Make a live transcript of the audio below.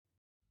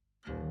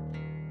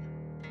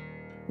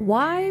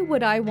Why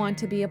would I want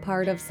to be a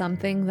part of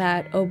something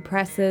that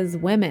oppresses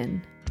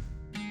women?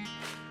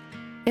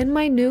 In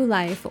my new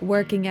life,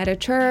 working at a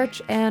church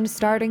and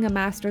starting a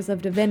Master's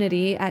of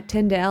Divinity at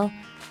Tyndale,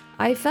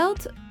 I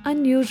felt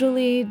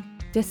unusually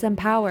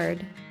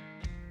disempowered.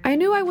 I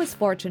knew I was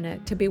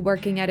fortunate to be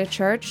working at a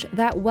church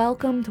that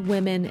welcomed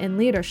women in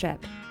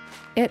leadership.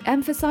 It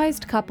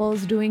emphasized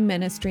couples doing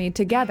ministry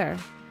together.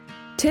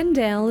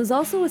 Tyndale is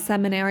also a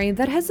seminary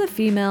that has a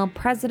female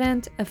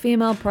president, a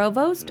female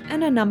provost,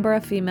 and a number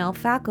of female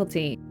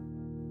faculty.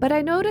 But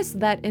I noticed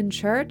that in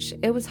church,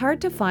 it was hard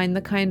to find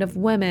the kind of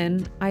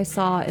women I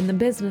saw in the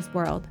business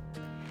world.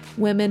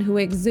 Women who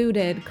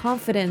exuded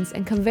confidence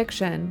and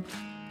conviction.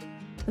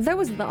 There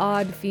was the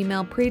odd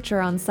female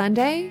preacher on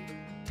Sunday,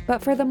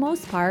 but for the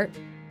most part,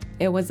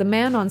 it was a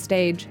man on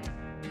stage.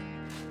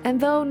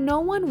 And though no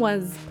one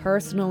was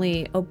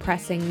personally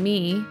oppressing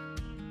me,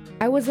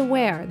 I was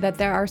aware that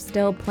there are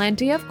still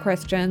plenty of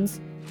Christians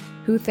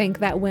who think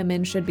that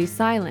women should be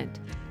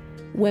silent.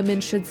 Women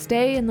should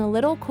stay in the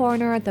little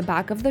corner at the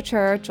back of the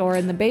church or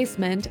in the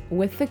basement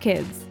with the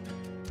kids.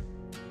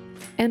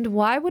 And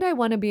why would I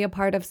want to be a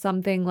part of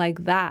something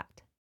like that?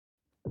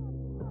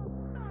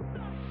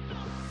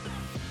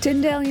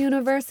 Tyndale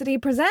University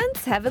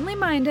presents Heavenly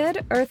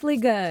Minded, Earthly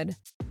Good.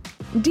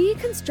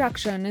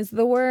 Deconstruction is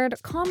the word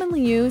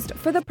commonly used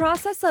for the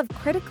process of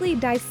critically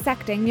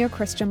dissecting your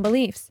Christian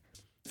beliefs.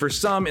 For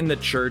some in the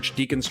church,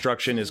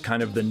 deconstruction is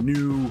kind of the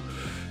new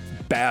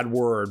bad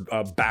word,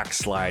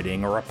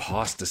 backsliding or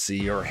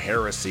apostasy or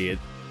heresy.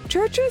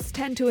 Churches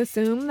tend to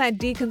assume that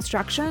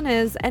deconstruction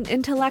is an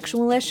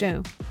intellectual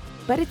issue,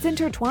 but it's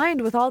intertwined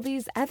with all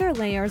these other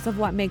layers of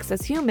what makes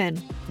us human.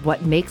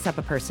 What makes up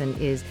a person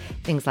is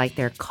things like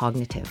their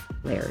cognitive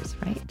layers,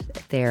 right?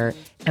 Their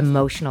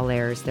emotional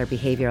layers, their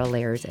behavioral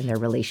layers, and their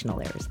relational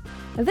layers.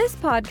 This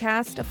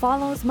podcast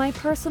follows my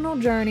personal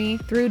journey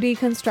through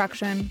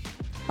deconstruction.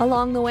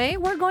 Along the way,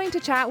 we're going to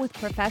chat with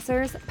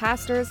professors,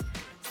 pastors,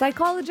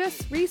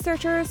 psychologists,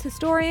 researchers,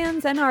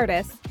 historians, and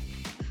artists.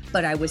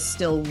 But I was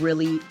still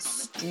really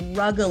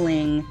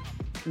struggling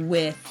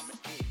with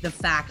the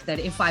fact that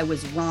if I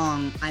was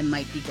wrong, I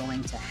might be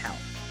going to hell.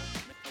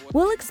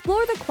 We'll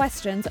explore the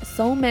questions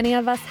so many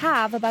of us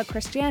have about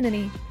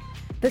Christianity.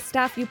 The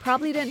stuff you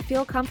probably didn't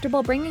feel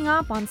comfortable bringing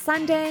up on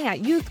Sunday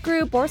at youth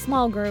group or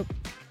small group.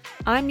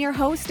 I'm your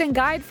host and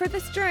guide for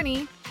this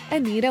journey,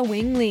 Anita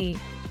Wing Lee.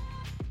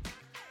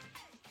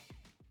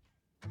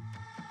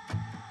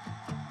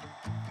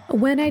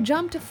 When I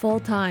jumped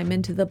full-time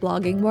into the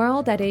blogging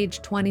world at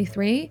age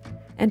 23,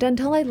 and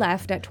until I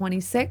left at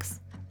 26,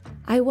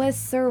 I was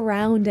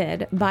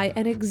surrounded by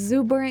an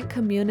exuberant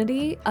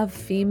community of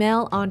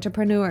female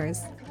entrepreneurs.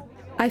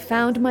 I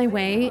found my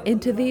way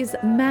into these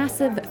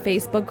massive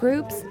Facebook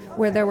groups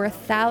where there were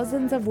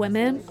thousands of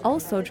women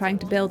also trying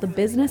to build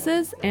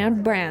businesses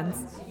and brands.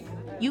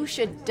 You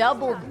should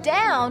double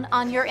down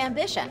on your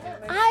ambition.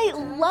 I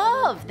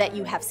love that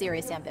you have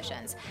serious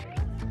ambitions.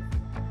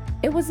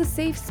 It was a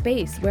safe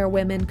space where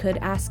women could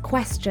ask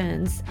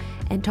questions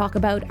and talk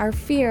about our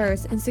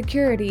fears,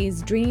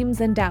 insecurities, dreams,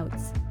 and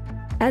doubts.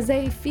 As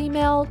a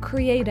female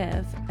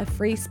creative, a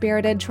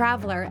free-spirited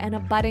traveler, and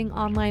a budding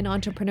online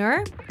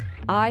entrepreneur,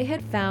 I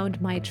had found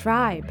my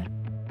tribe.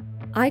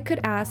 I could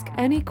ask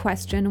any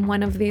question in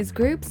one of these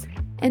groups,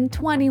 and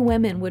 20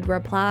 women would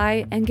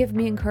reply and give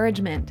me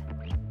encouragement.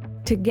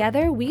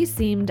 Together, we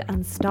seemed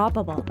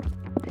unstoppable.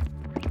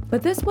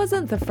 But this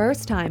wasn't the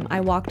first time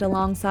I walked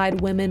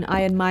alongside women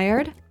I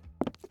admired.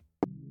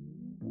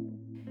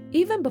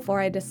 Even before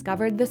I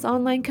discovered this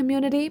online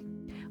community,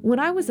 when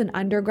I was an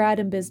undergrad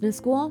in business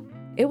school,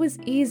 it was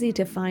easy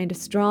to find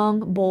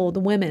strong,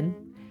 bold women.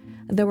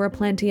 There were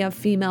plenty of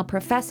female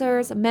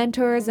professors,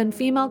 mentors, and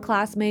female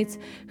classmates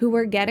who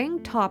were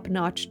getting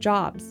top-notch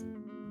jobs.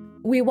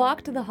 We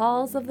walked the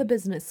halls of the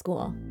business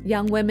school,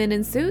 young women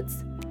in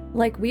suits,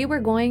 like we were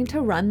going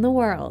to run the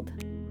world.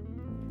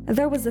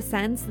 There was a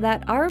sense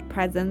that our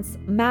presence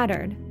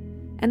mattered,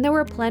 and there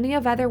were plenty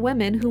of other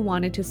women who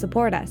wanted to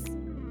support us.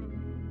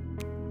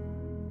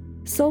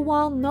 So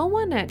while no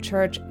one at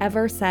church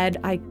ever said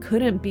I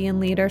couldn't be in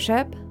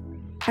leadership,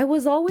 I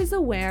was always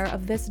aware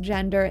of this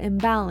gender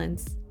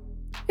imbalance.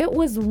 It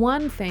was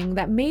one thing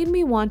that made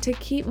me want to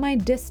keep my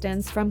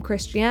distance from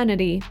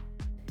Christianity.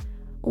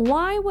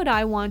 Why would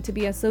I want to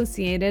be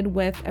associated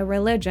with a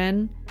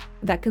religion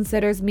that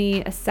considers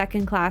me a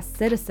second-class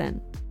citizen?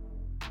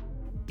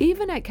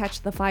 Even at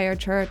Catch the Fire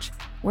Church,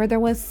 where there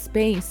was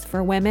space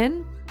for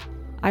women,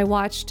 I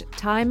watched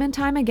time and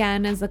time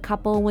again as a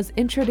couple was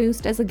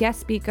introduced as a guest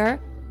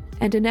speaker,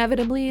 and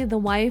inevitably the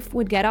wife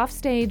would get off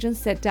stage and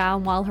sit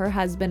down while her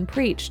husband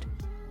preached.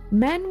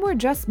 Men were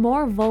just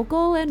more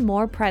vocal and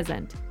more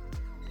present.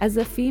 As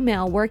a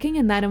female working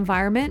in that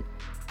environment,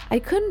 I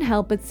couldn't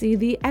help but see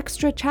the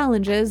extra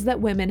challenges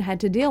that women had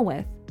to deal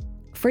with.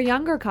 For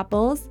younger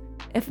couples,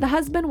 if the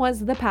husband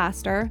was the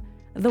pastor,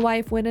 the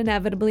wife would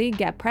inevitably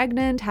get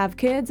pregnant, have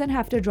kids, and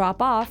have to drop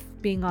off,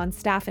 being on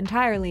staff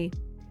entirely.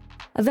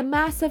 The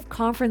massive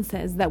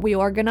conferences that we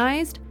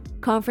organized,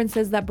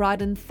 conferences that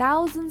brought in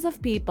thousands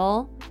of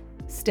people,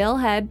 still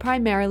had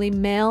primarily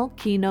male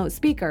keynote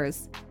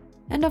speakers.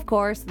 And of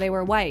course, they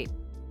were white.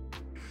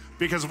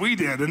 Because we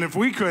did, and if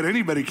we could,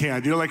 anybody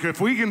can. Like, if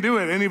we can do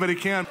it, anybody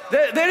can.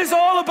 That is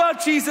all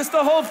about Jesus,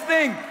 the whole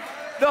thing.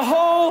 The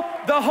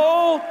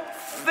whole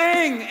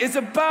thing is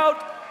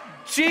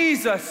about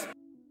Jesus.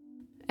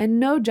 And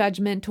no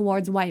judgment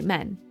towards white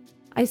men.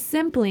 I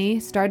simply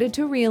started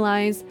to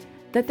realize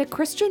that the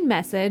Christian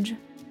message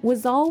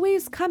was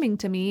always coming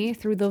to me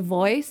through the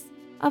voice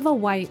of a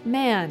white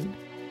man.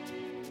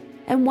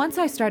 And once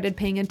I started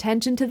paying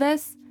attention to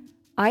this,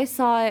 I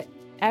saw it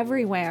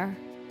everywhere,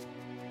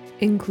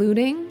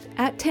 including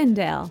at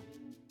Tyndale.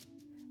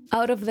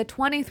 Out of the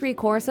 23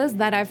 courses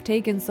that I've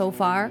taken so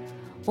far,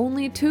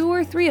 only 2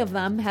 or 3 of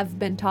them have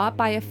been taught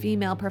by a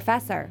female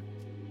professor.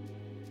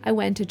 I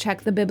went to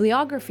check the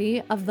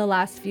bibliography of the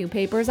last few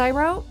papers I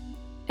wrote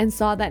and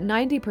saw that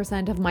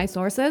 90% of my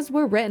sources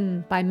were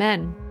written by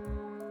men.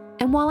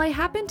 And while I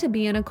happen to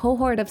be in a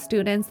cohort of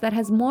students that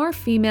has more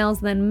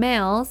females than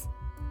males,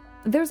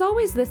 there's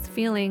always this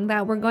feeling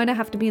that we're going to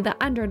have to be the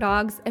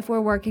underdogs if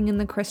we're working in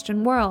the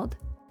Christian world.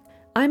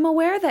 I'm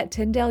aware that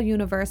Tyndale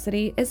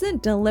University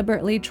isn't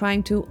deliberately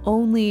trying to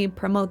only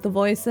promote the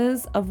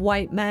voices of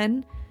white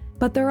men,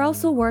 but they're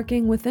also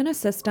working within a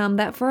system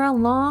that for a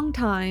long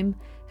time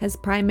has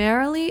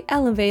primarily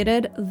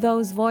elevated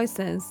those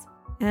voices,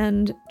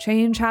 and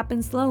change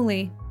happens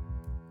slowly.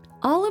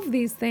 All of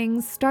these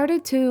things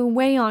started to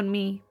weigh on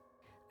me.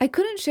 I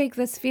couldn't shake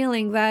this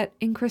feeling that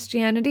in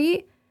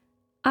Christianity,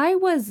 I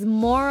was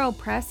more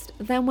oppressed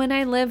than when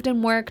I lived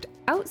and worked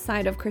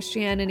outside of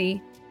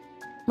Christianity.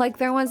 Like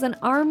there was an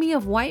army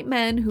of white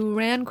men who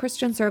ran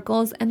Christian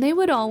circles and they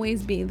would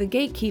always be the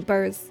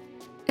gatekeepers.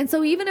 And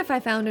so even if I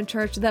found a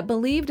church that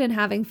believed in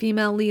having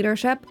female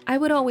leadership, I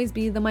would always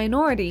be the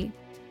minority.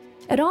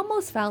 It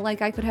almost felt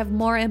like I could have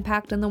more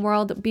impact in the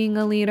world being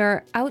a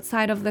leader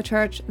outside of the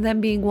church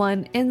than being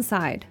one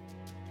inside.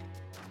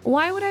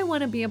 Why would I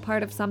want to be a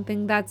part of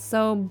something that's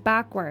so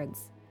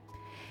backwards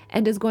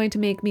and is going to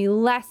make me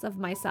less of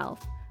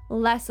myself,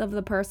 less of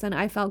the person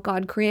I felt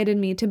God created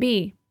me to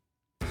be?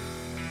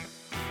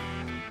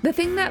 The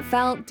thing that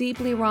felt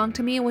deeply wrong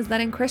to me was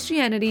that in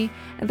Christianity,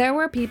 there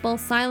were people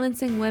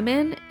silencing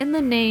women in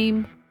the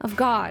name of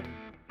God.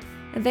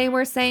 They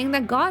were saying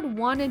that God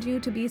wanted you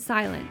to be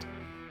silent.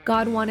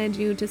 God wanted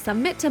you to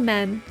submit to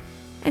men,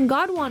 and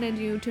God wanted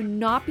you to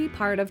not be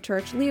part of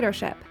church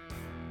leadership.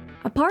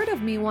 A part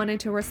of me wanted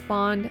to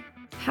respond,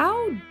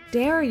 "How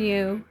dare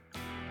you?"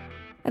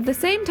 At the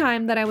same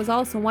time that I was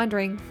also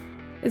wondering,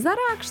 is that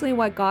actually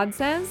what God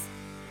says?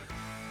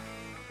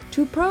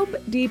 To probe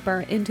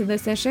deeper into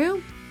this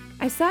issue,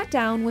 I sat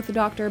down with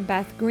Dr.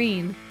 Beth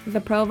Green, the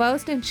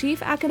provost and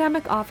chief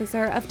academic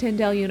officer of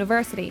Tyndale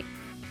University.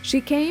 She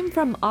came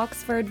from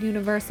Oxford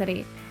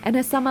University and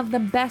has some of the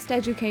best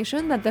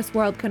education that this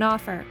world can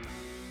offer.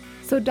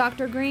 So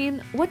Dr.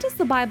 Green, what does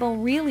the Bible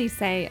really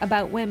say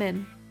about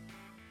women?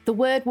 The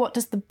word, what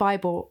does the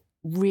Bible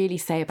really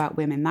say about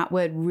women? That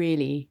word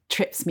really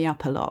trips me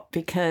up a lot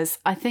because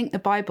I think the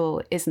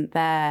Bible isn't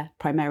there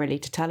primarily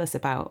to tell us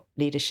about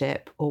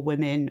leadership or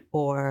women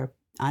or,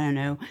 I don't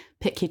know,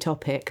 pick your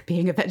topic,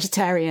 being a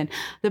vegetarian.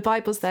 The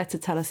Bible's there to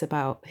tell us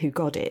about who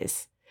God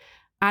is.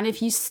 And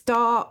if you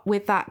start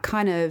with that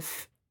kind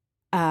of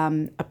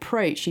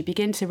approach, you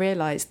begin to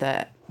realize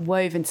that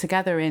woven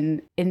together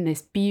in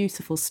this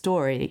beautiful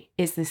story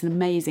is this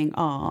amazing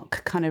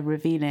arc, kind of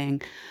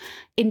revealing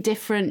in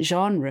different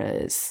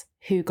genres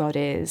who God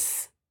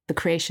is, the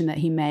creation that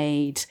he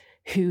made,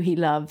 who he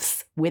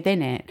loves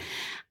within it.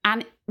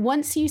 And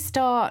once you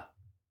start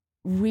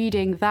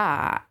reading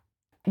that,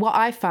 what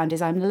I found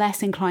is I'm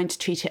less inclined to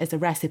treat it as a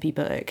recipe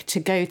book, to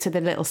go to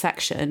the little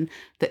section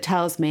that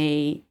tells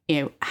me,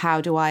 how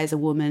do I as a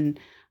woman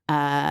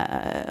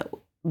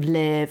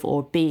live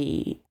or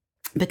be?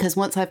 Because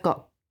once I've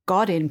got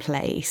God in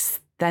place,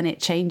 then it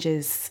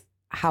changes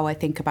how I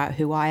think about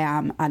who I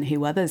am and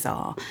who others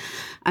are.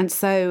 And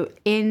so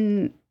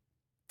in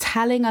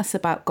telling us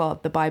about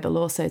God, the Bible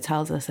also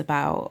tells us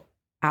about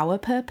our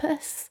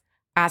purpose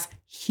as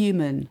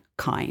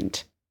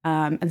humankind.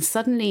 And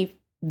suddenly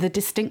the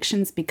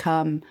distinctions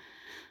become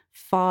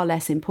far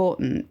less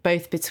important,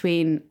 both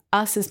between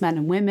us as men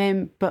and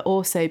women, but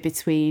also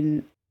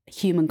between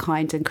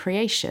humankind and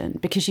creation,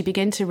 because you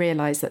begin to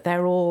realize that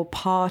they're all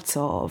part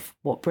of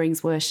what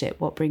brings worship,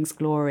 what brings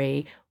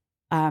glory.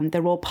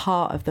 They're all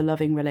part of the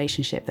loving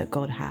relationship that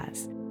God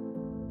has.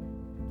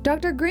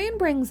 Dr. Green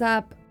brings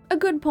up a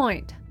good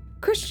point.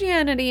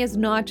 Christianity is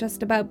not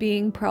just about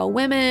being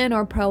pro-women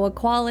or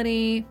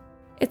pro-equality.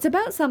 It's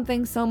about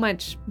something so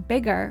much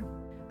bigger.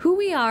 Who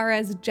we are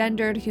as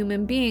gendered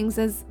human beings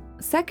is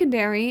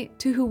secondary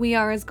to who we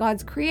are as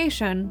God's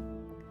creation.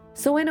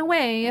 So in a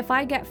way, if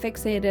I get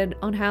fixated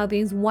on how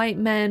these white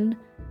men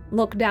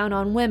look down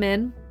on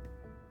women,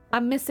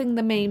 I'm missing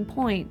the main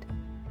point,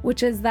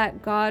 which is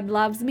that God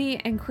loves me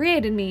and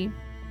created me.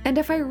 And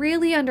if I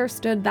really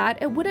understood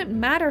that, it wouldn't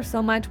matter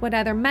so much what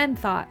other men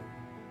thought.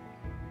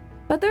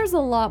 But there's a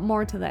lot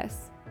more to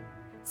this.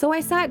 So I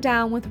sat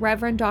down with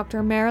Reverend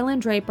Dr. Marilyn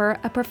Draper,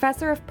 a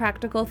professor of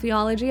practical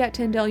theology at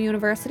Tyndale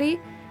University,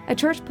 a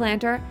church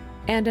planter,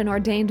 and an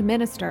ordained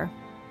minister.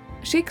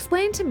 She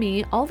explained to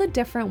me all the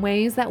different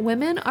ways that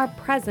women are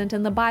present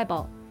in the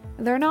Bible.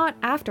 They're not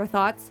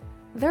afterthoughts,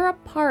 they're a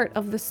part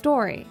of the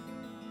story.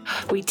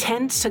 We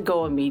tend to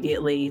go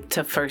immediately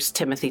to 1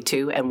 Timothy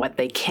 2 and what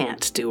they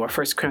can't do, or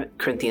 1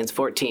 Corinthians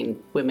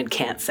 14, women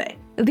can't say.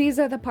 These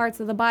are the parts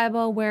of the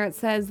Bible where it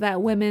says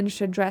that women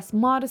should dress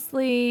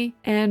modestly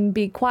and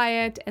be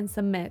quiet and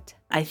submit.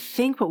 I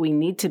think what we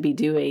need to be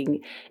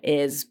doing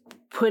is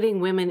putting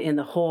women in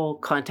the whole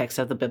context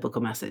of the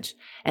biblical message.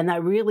 And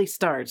that really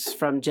starts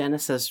from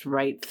Genesis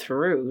right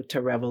through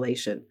to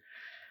Revelation.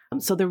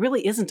 So there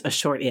really isn't a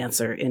short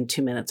answer in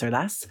 2 minutes or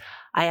less.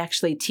 I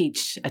actually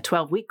teach a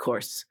 12-week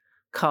course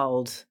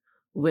called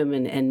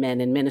Women and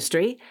Men in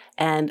Ministry,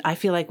 and I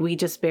feel like we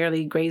just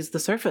barely grazed the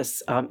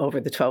surface over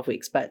the 12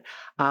 weeks, but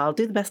I'll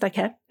do the best I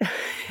can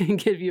and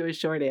give you a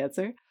short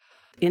answer.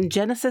 In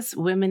Genesis,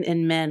 women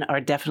and men are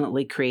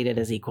definitely created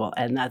as equal,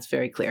 and that's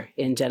very clear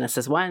in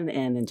Genesis 1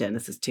 and in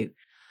Genesis 2.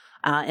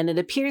 And it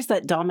appears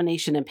that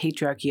domination and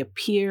patriarchy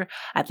appear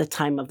at the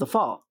time of the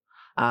fall.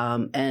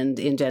 And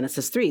in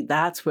Genesis 3,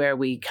 that's where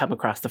we come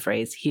across the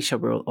phrase, he shall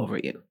rule over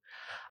you.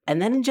 And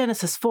then in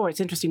Genesis 4, it's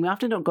interesting, we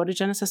often don't go to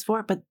Genesis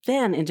 4, but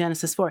then in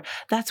Genesis 4,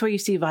 that's where you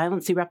see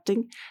violence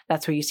erupting,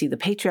 that's where you see the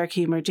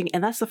patriarchy emerging,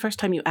 and that's the first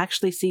time you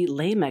actually see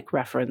Lamech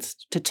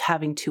referenced to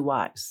having 2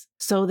 wives.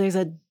 So there's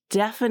a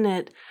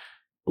definite,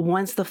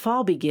 once the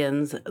fall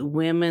begins,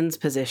 women's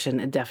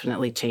position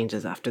definitely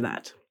changes after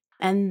that.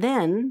 And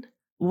then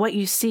what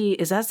you see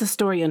is as the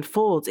story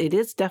unfolds, it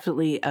is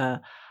definitely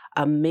a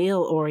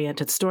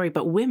male-oriented story,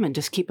 but women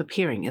just keep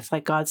appearing. It's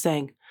like God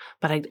saying,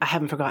 but I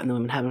haven't forgotten the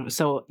women.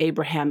 So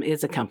Abraham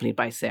is accompanied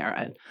by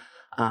Sarah,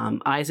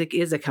 and Isaac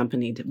is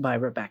accompanied by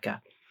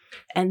Rebekah.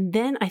 And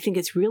then I think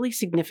it's really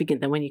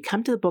significant that when you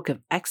come to the book of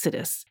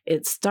Exodus,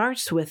 it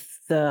starts with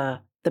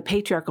the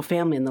patriarchal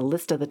family and the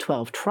list of the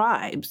 12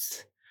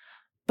 tribes.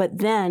 But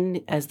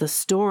then as the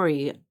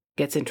story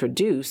gets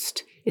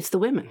introduced, it's the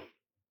women.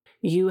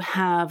 You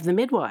have the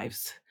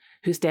midwives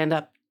who stand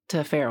up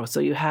to Pharaoh.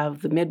 So you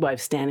have the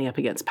midwives standing up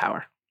against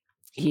power.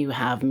 You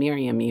have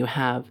Miriam, you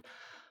have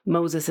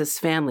Moses'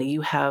 family,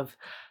 you have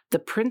the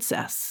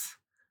princess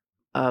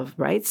of,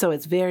 right? So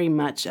it's very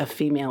much a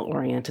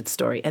female-oriented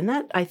story. And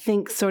that, I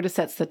think, sort of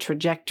sets the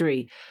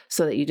trajectory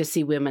so that you just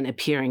see women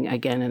appearing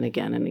again and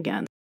again and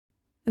again.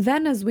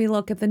 Then as we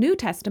look at the New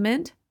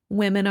Testament,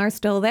 women are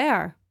still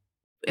there.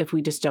 If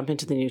we just jump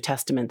into the New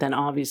Testament, then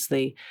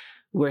obviously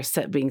we're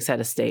being set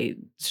a stage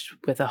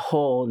with a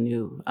whole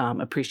new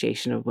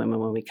appreciation of women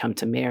when we come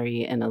to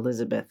Mary and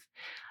Elizabeth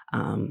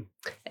and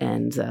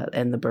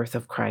the birth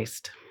of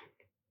Christ.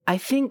 I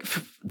think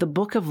the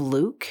book of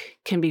Luke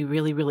can be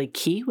really, really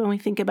key when we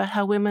think about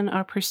how women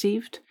are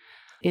perceived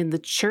in the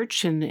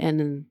church and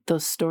in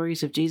those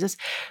stories of Jesus.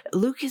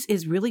 Luke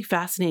is really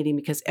fascinating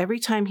because every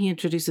time he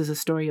introduces a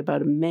story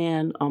about a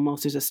man,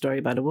 almost there's a story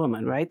about a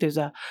woman, right? There's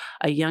a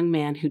young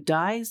man who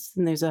dies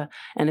and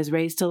is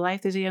raised to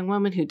life. There's a young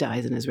woman who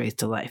dies and is raised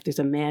to life. There's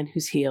a man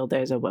who's healed.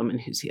 There's a woman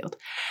who's healed.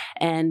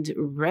 And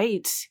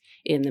right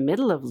in the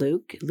middle of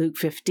Luke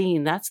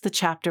 15, that's the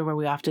chapter where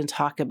we often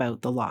talk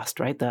about the lost,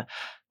 right?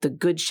 The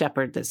good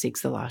shepherd that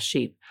seeks the lost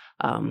sheep,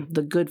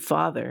 the good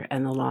father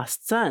and the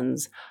lost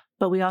sons.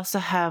 But we also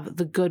have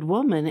the good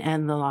woman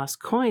and the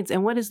lost coins.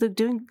 And what is Luke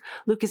doing?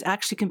 Luke is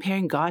actually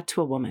comparing God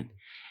to a woman.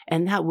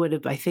 And that would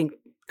have, I think,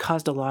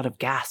 caused a lot of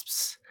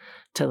gasps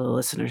to the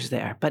listeners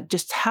there. But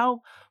just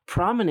how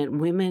prominent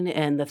women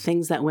and the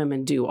things that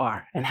women do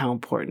are and how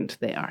important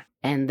they are.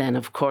 And then,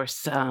 of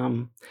course,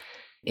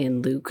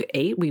 in Luke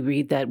 8, we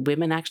read that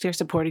women actually are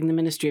supporting the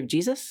ministry of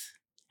Jesus.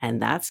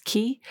 And that's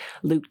key.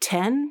 Luke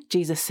 10,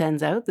 Jesus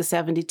sends out the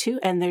 72,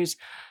 and there's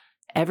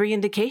every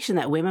indication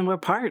that women were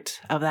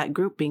part of that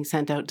group being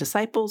sent out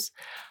disciples.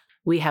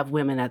 We have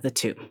women at the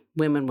tomb.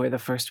 Women were the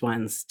first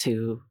ones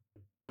to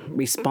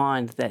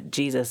respond that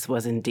Jesus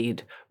was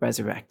indeed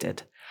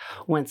resurrected.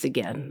 Once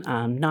again,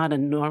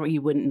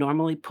 you wouldn't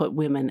normally put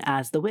women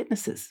as the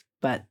witnesses,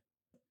 but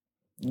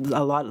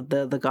a lot of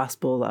the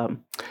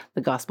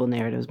gospel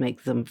narratives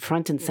make them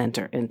front and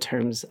center in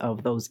terms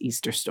of those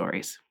Easter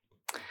stories.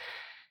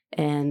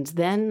 And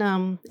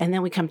then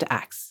we come to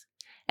Acts.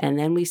 And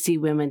then we see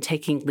women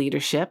taking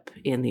leadership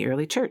in the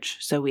early church.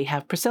 So we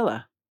have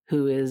Priscilla,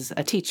 who is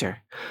a teacher.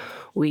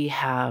 We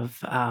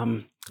have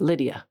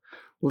Lydia,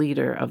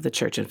 leader of the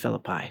church in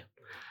Philippi.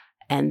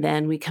 And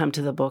then we come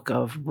to the book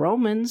of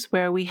Romans,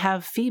 where we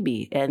have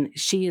Phoebe, and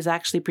she is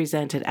actually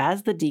presented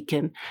as the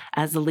deacon,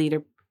 as the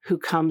leader who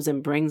comes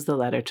and brings the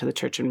letter to the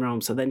church in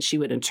Rome. So then she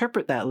would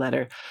interpret that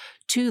letter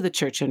to the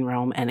church in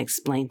Rome and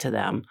explain to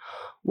them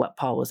what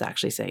Paul was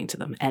actually saying to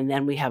them. And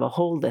then we have a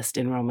whole list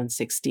in Romans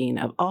 16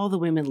 of all the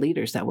women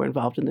leaders that were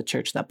involved in the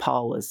church that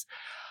Paul was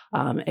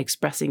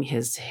expressing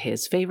his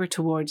favor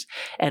towards.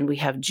 And we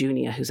have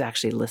Junia, who's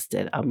actually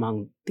listed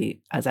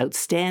as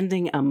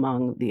outstanding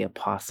among the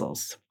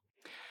apostles.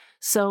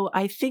 So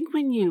I think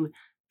when you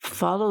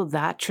follow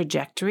that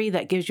trajectory,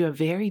 that gives you a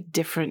very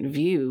different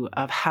view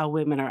of how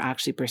women are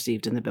actually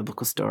perceived in the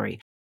biblical story.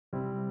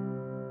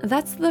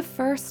 That's the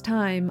first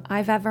time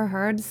I've ever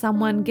heard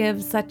someone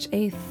give such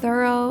a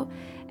thorough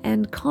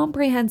and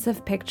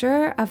comprehensive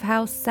picture of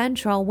how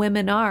central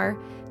women are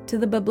to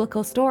the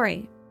biblical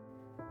story.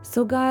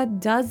 So God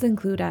does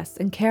include us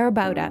and care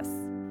about us.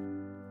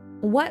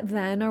 What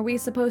then are we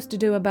supposed to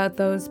do about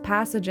those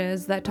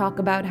passages that talk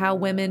about how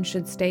women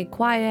should stay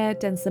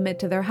quiet and submit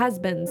to their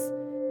husbands?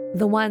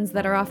 The ones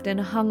that are often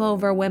hung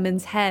over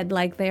women's head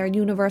like they are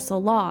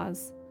universal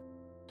laws.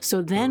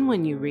 So then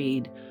when you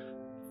read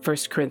 1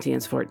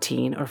 Corinthians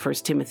 14 or 1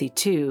 Timothy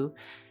 2,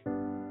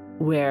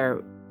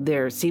 where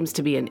there seems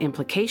to be an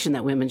implication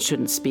that women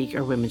shouldn't speak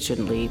or women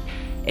shouldn't lead,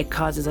 it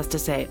causes us to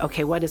say,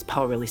 okay, what is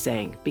Paul really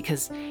saying?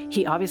 Because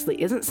he obviously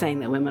isn't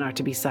saying that women are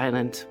to be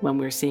silent when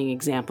we're seeing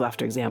example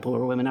after example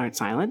where women aren't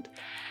silent.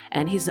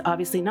 And he's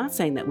obviously not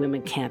saying that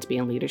women can't be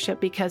in leadership,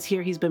 because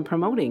here he's been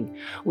promoting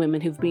women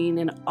who've been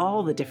in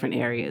all the different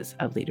areas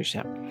of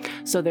leadership.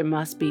 So there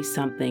must be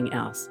something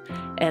else.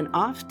 And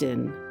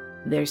often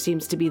there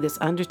seems to be this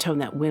undertone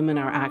that women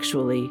are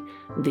actually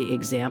the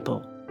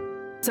example.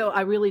 So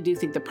I really do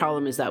think the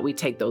problem is that we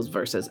take those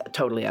verses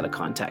totally out of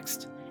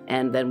context,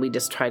 and then we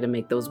just try to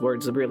make those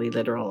words really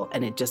literal,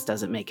 and it just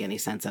doesn't make any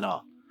sense at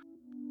all.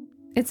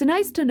 It's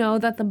nice to know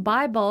that the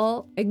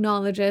Bible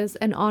acknowledges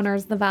and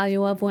honors the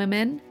value of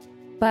women,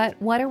 but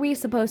what are we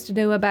supposed to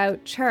do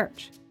about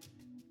church?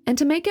 And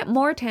to make it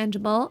more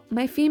tangible,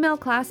 my female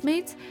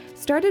classmates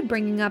started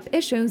bringing up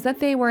issues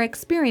that they were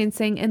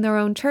experiencing in their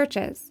own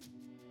churches.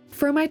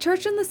 For my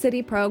Church in the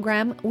City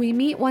program, we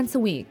meet once a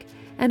week,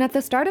 and at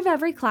the start of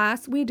every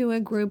class, we do a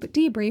group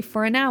debrief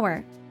for an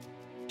hour.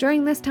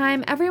 During this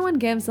time, everyone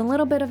gives a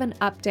little bit of an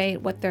update,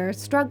 what they're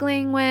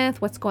struggling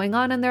with, what's going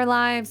on in their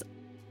lives.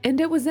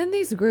 And it was in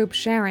these group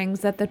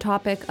sharings that the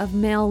topic of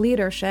male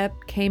leadership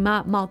came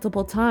up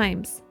multiple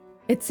times.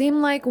 It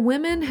seemed like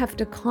women have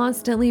to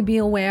constantly be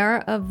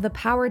aware of the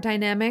power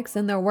dynamics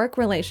in their work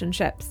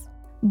relationships.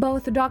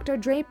 Both Dr.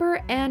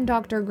 Draper and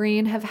Dr.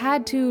 Green have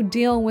had to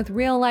deal with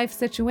real-life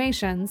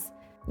situations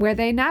where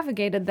they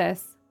navigated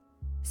this.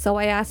 So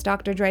I asked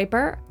Dr.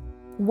 Draper,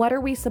 what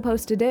are we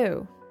supposed to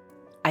do?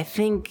 I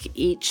think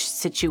each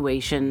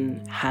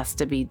situation has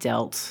to be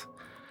dealt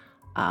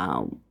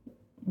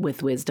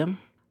with wisdom.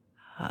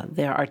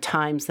 There are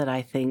times that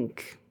I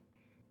think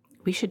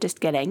we should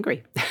just get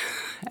angry.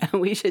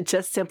 And we should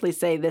just simply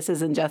say, this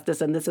is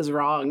injustice and this is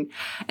wrong,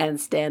 and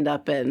stand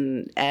up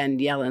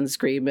and yell and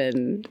scream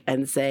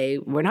and say,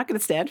 we're not going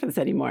to stand for this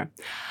anymore.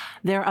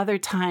 There are other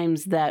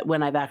times that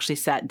when I've actually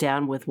sat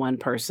down with one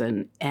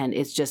person and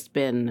it's just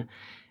been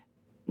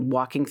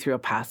walking through a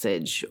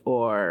passage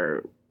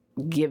or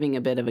giving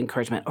a bit of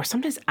encouragement or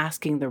sometimes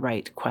asking the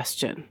right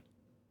question.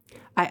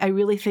 I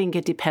really think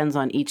it depends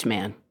on each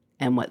man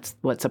and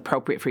what's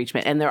appropriate for each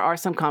man. And there are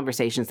some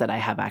conversations that I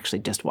have actually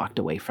just walked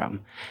away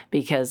from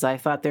because I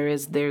thought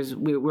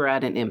we're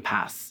at an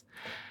impasse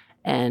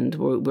and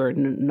we're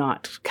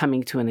not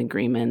coming to an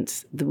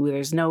agreement.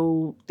 There's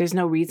no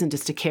reason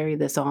just to carry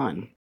this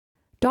on.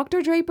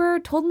 Dr. Draper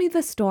told me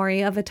the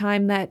story of a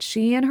time that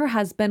she and her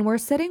husband were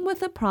sitting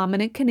with a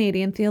prominent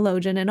Canadian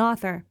theologian and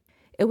author.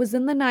 It was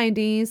in the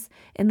 90s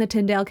in the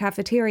Tyndale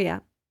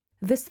cafeteria.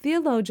 This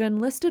theologian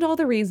listed all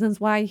the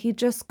reasons why he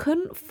just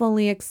couldn't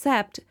fully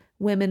accept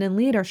women in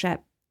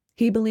leadership.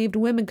 He believed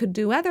women could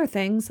do other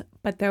things,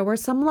 but there were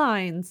some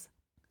lines.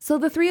 So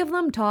the three of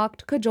them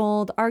talked,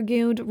 cajoled,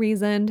 argued,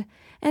 reasoned,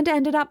 and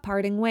ended up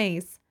parting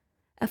ways.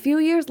 A few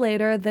years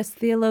later, this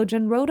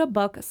theologian wrote a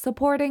book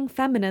supporting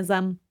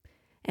feminism,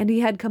 and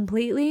he had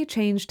completely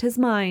changed his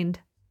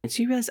mind. And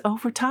she realized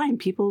over time,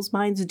 people's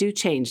minds do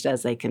change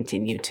as they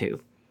continue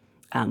to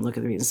look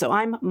at the reasons. So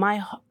I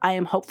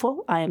am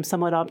hopeful, I am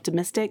somewhat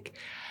optimistic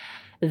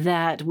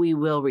that we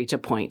will reach a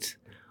point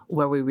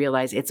where we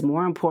realize it's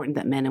more important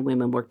that men and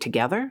women work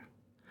together.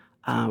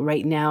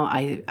 Right now,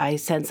 I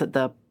sense that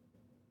the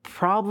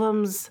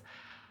problems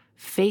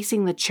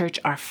facing the church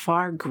are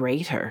far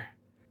greater.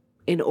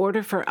 In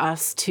order for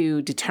us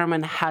to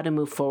determine how to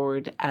move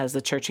forward as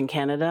the church in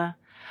Canada,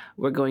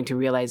 we're going to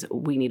realize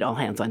we need all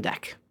hands on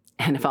deck.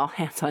 And if all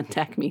hands on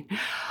deck mean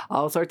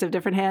all sorts of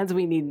different hands,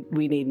 we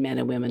need men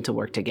and women to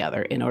work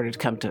together in order to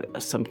come to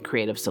some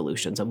creative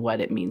solutions of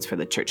what it means for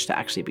the church to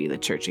actually be the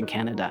church in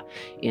Canada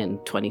in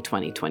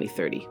 2020,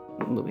 2030,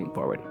 moving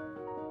forward.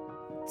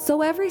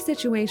 So every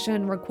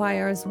situation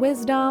requires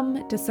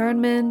wisdom,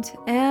 discernment,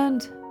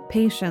 and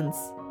patience,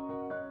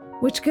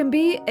 which can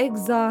be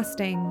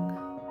exhausting.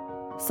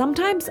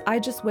 Sometimes I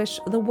just wish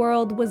the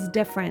world was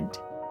different.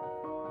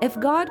 If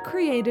God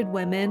created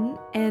women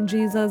and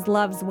Jesus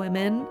loves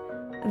women,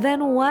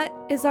 then what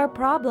is our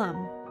problem?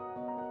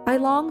 I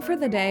long for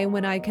the day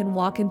when I can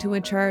walk into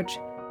a church,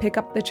 pick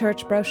up the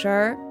church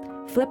brochure,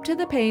 flip to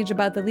the page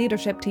about the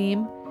leadership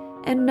team,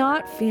 and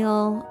not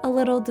feel a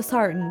little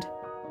disheartened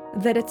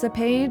that it's a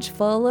page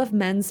full of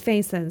men's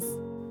faces.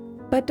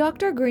 But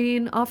Dr.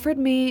 Green offered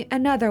me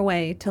another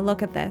way to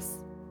look at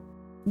this.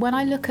 When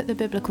I look at the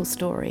biblical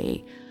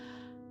story,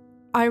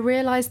 I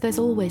realize there's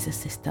always a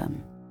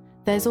system.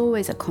 there's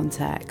always a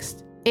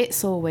context.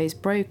 It's always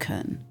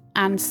broken.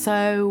 And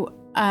so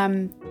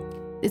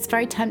it's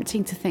very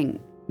tempting to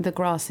think the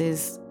grass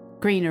is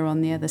greener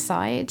on the other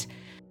side.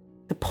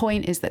 The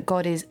point is that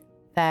God is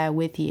there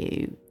with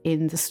you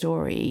in the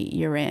story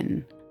you're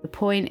in. The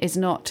point is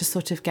not to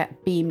sort of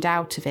get beamed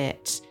out of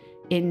it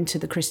into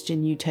the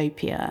Christian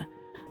utopia.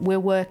 We're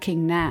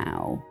working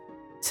now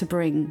to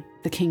bring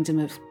the kingdom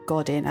of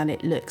God in, and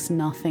it looks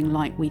nothing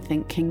like we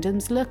think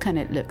kingdoms look, and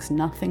it looks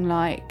nothing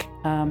like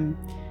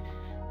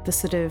the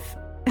sort of,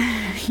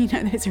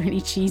 those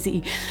really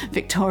cheesy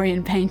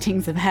Victorian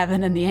paintings of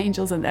heaven and the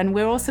angels, and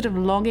we're all sort of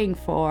longing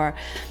for,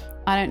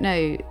 I don't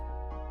know,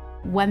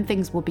 when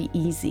things will be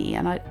easy.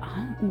 And I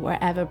don't think we're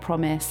ever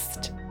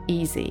promised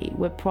easy.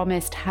 We're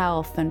promised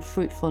health and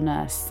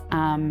fruitfulness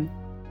and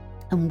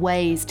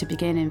ways to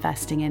begin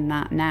investing in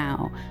that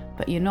now.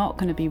 But you're not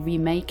going to be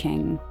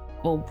remaking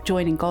or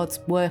joining God's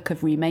work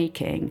of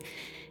remaking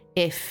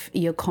if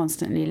you're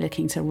constantly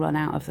looking to run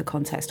out of the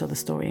context or the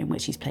story in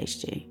which he's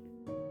placed you.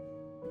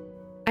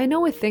 I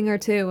know a thing or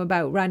two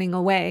about running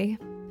away,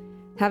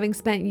 having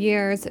spent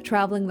years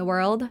traveling the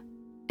world,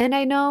 and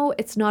I know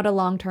it's not a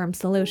long-term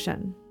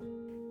solution.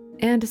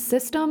 And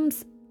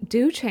systems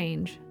do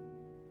change.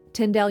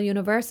 Tyndale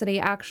University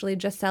actually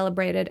just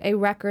celebrated a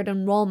record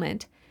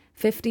enrollment.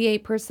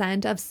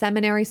 58% of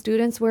seminary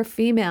students were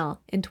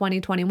female in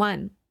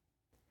 2021.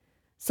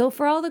 So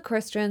for all the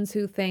Christians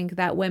who think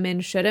that women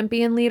shouldn't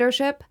be in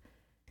leadership,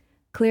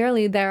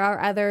 clearly there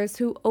are others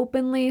who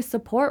openly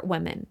support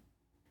women.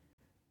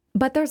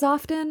 But there's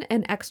often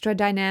an extra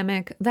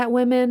dynamic that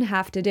women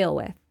have to deal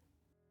with.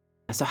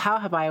 So how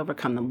have I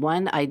overcome them?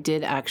 One, I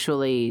did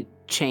actually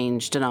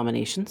change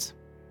denominations.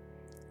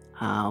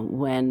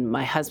 When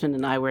my husband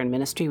and I were in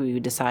ministry, we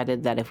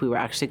decided that if we were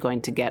actually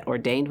going to get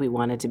ordained, we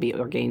wanted to be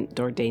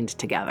ordained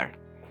together.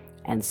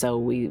 And so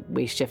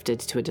we shifted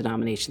to a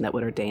denomination that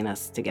would ordain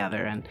us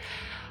together. And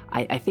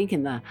I think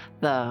in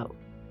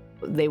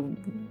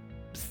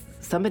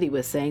somebody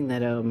was saying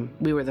that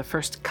we were the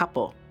first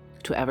couple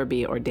to ever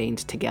be ordained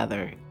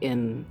together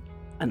in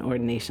an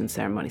ordination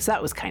ceremony. So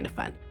that was kind of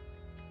fun.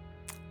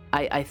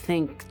 I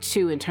think,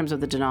 too, in terms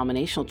of the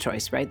denominational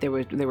choice, right, there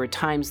were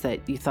times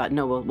that you thought,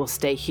 no, we'll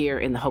stay here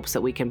in the hopes that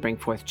we can bring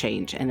forth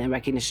change. And then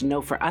recognition,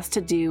 no, for us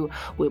to do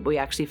what we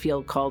actually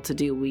feel called to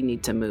do, we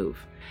need to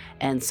move.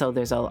 And so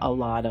there's a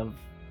lot of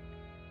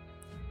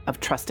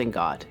trusting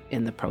God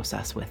in the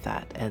process with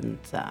that.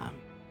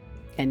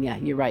 And yeah,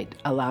 you're right,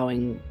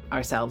 allowing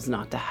ourselves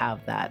not to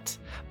have that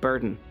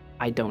burden.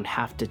 I don't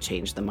have to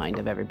change the mind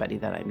of everybody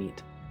that I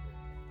meet.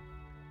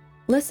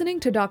 Listening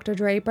to Dr.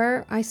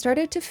 Draper, I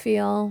started to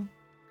feel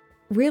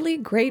really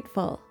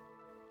grateful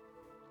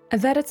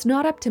that it's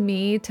not up to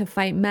me to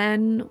fight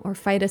men or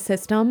fight a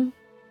system.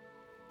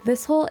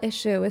 This whole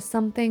issue is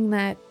something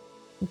that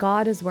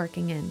God is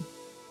working in.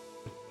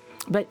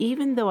 But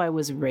even though I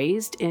was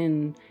raised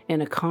in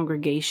a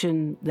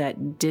congregation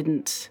that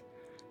didn't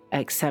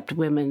accept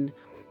women,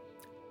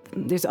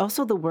 there's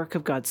also the work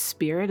of God's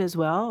Spirit as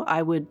well.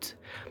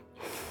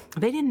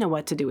 They didn't know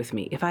what to do with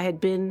me. If I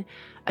had been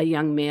a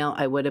young male,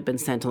 I would have been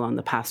sent along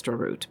the pastoral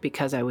route.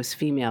 Because I was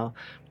female,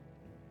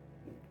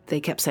 they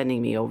kept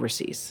sending me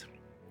overseas,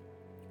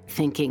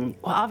 thinking,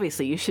 well,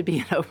 obviously you should be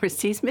an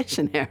overseas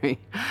missionary.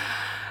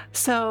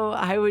 So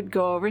I would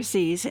go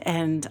overseas,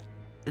 and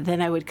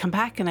then I would come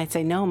back and I'd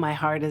say, no, my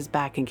heart is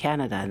back in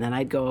Canada. And then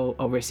I'd go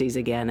overseas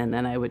again, and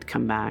then I would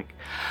come back.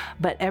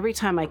 But every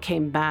time I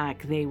came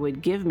back, they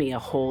would give me a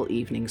whole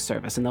evening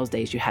service. In those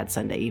days, you had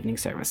Sunday evening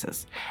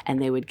services.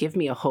 And they would give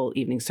me a whole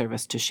evening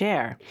service to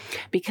share,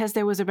 because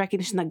there was a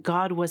recognition that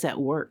God was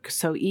at work.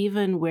 So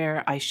even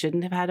where I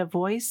shouldn't have had a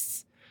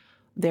voice,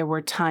 there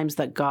were times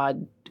that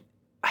God,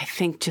 I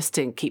think, just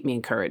to keep me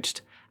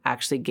encouraged,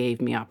 actually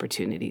gave me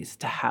opportunities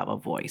to have a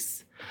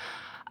voice.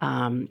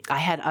 I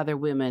had other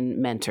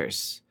women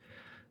mentors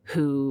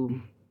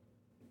who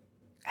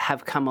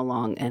have come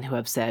along and who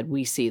have said,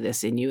 we see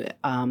this in you.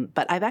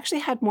 But I've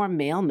actually had more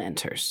male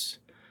mentors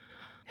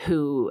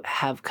who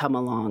have come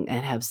along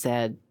and have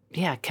said,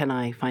 yeah, can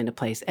I find a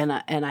place? And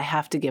I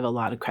have to give a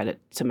lot of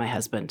credit to my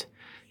husband,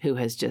 who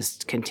has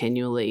just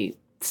continually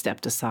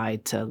stepped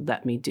aside to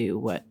let me do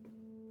what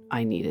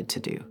I needed to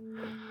do.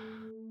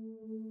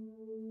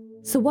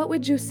 So what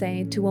would you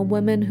say to a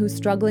woman who's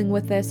struggling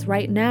with this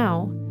right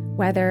now,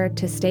 whether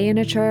to stay in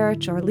a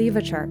church or leave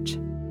a church?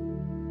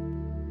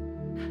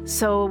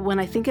 So when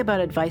I think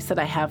about advice that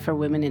I have for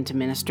women into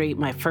ministry,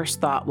 my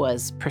first thought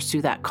was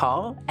pursue that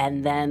call.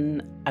 And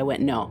then I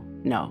went, no,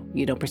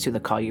 you don't pursue the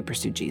call, you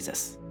pursue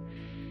Jesus.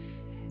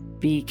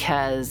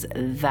 Because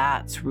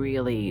that's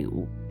really,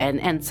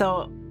 and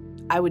so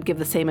I would give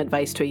the same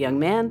advice to a young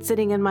man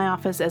sitting in my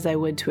office as I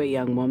would to a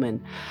young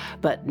woman.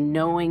 But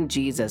knowing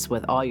Jesus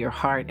with all your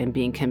heart and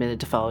being committed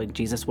to following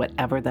Jesus,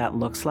 whatever that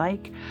looks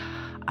like,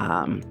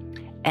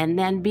 and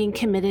then being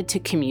committed to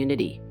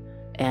community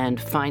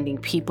and finding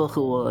people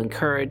who will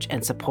encourage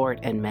and support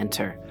and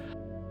mentor.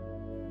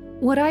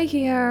 What I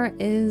hear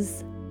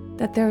is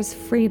that there's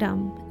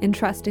freedom in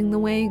trusting the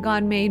way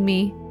God made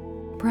me.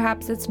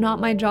 Perhaps it's not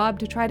my job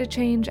to try to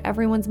change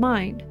everyone's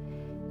mind.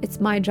 It's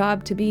my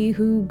job to be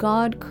who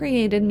God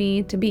created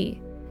me to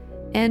be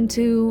and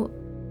to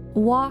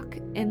walk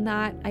in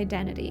that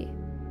identity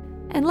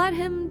and let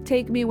him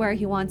take me where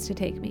he wants to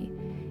take me.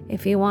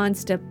 If he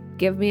wants to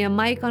give me a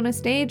mic on a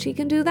stage, he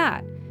can do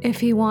that. If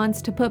he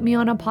wants to put me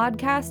on a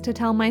podcast to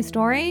tell my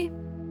story,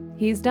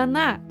 he's done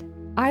that.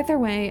 Either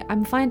way,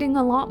 I'm finding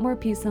a lot more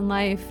peace in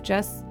life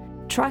just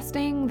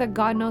trusting that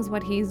God knows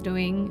what he's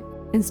doing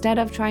instead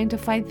of trying to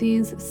fight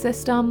these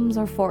systems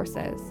or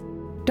forces.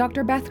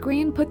 Dr. Beth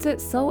Green puts it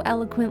so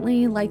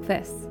eloquently like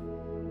this.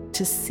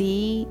 To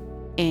see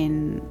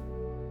in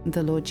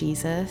the Lord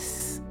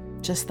Jesus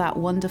just that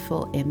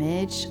wonderful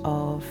image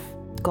of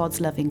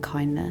God's loving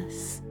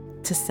kindness,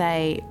 to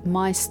say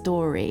my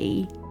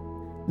story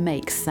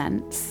makes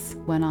sense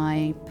when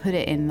I put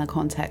it in the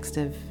context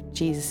of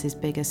Jesus's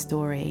bigger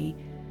story.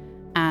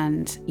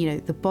 And, you know,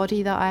 the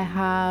body that I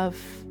have,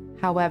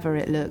 however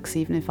it looks,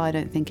 even if I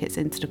don't think it's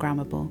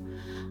Instagrammable,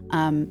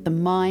 the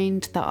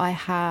mind that I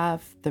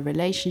have, the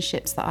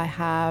relationships that I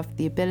have,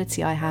 the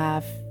ability I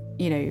have,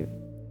 you know,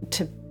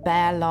 to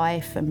bear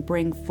life and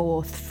bring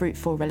forth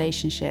fruitful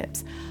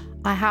relationships.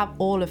 I have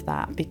all of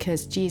that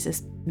because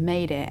Jesus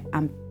made it,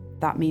 and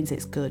that means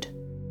it's good.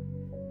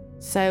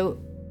 So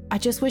I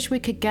just wish we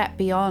could get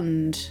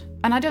beyond,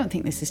 and I don't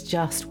think this is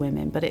just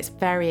women, but it's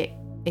very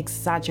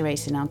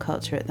exaggerated in our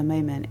culture at the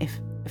moment, if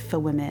for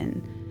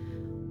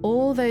women,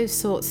 all those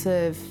sorts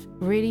of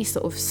really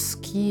sort of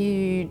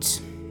skewed,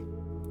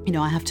 you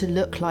know, I have to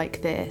look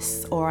like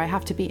this, or I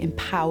have to be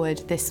empowered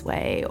this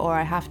way, or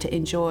I have to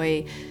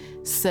enjoy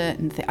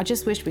certain things. I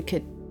just wish we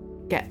could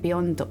get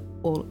beyond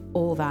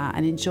all that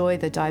and enjoy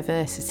the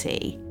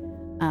diversity.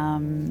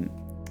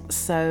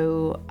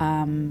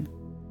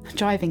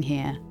 Driving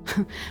here,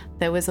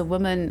 there was a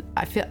woman,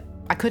 I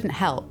couldn't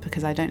help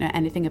because I don't know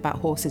anything about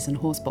horses and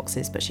horse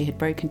boxes, but she had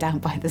broken down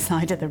by the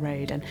side of the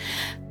road, and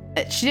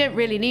she didn't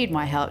really need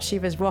my help. She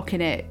was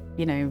rocking it,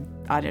 you know,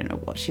 I don't know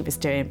what she was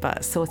doing,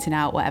 but sorting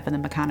out whatever the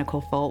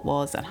mechanical fault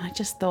was. And I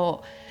just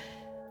thought,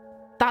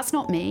 that's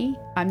not me.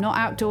 I'm not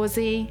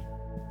outdoorsy,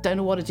 don't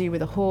know what to do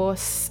with a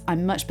horse.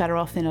 I'm much better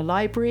off in a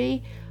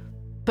library.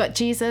 But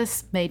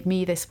Jesus made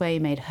me this way,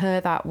 made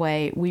her that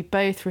way. We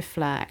both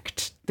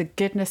reflect the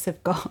goodness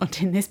of God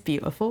in this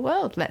beautiful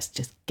world. Let's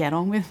just get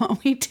on with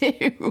what we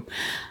do.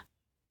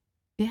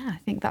 Yeah, I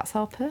think that's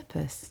our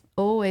purpose.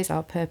 Always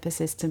our purpose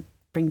is to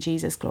bring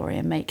Jesus glory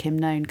and make him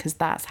known, because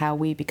that's how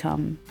we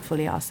become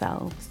fully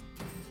ourselves.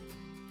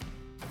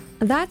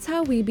 That's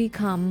how we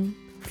become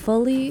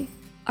fully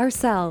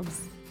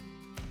ourselves.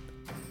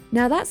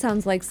 Now that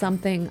sounds like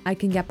something I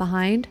can get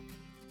behind.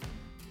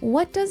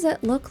 What does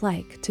it look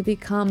like to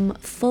become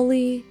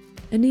fully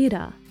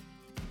Anita?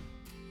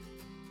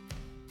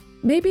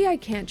 Maybe I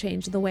can't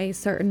change the way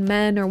certain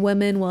men or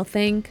women will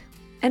think,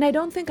 and I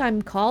don't think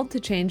I'm called to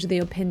change the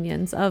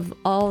opinions of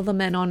all the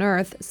men on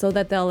earth so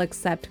that they'll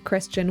accept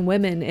Christian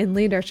women in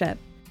leadership.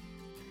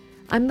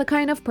 I'm the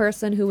kind of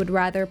person who would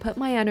rather put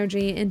my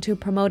energy into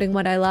promoting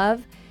what I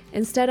love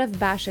instead of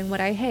bashing what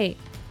I hate.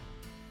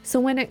 So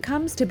when it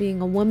comes to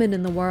being a woman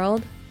in the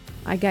world,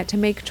 I get to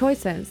make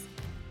choices.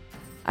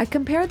 I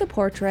compare the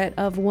portrait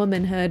of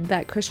womanhood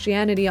that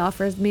Christianity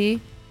offers me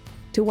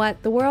to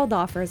what the world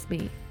offers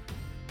me.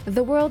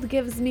 The world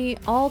gives me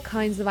all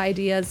kinds of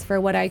ideas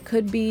for what I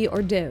could be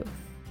or do.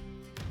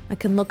 I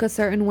can look a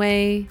certain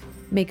way,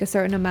 make a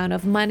certain amount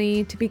of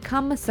money to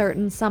become a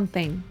certain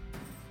something.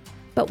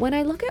 But when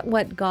I look at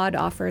what God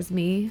offers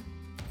me,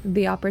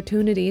 the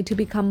opportunity to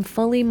become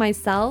fully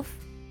myself,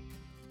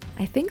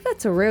 I think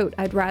that's a route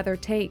I'd rather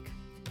take.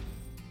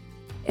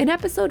 In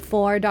episode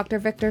 4, Dr.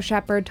 Victor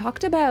Shepard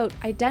talked about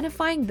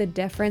identifying the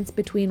difference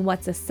between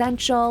what's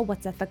essential,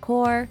 what's at the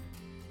core,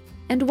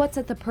 and what's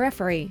at the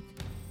periphery.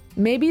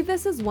 Maybe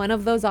this is one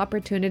of those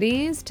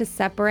opportunities to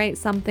separate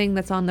something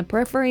that's on the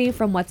periphery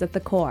from what's at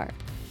the core.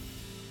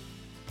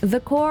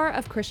 The core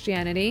of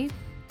Christianity,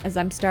 as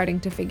I'm starting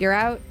to figure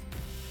out,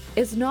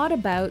 is not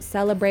about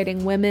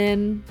celebrating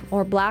women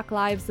or Black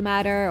Lives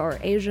Matter or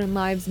Asian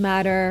Lives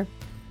Matter.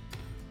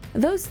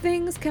 Those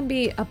things can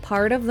be a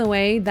part of the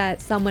way that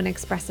someone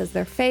expresses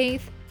their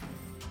faith,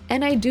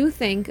 and I do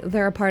think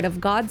they're a part of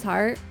God's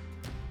heart.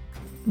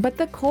 But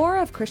the core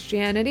of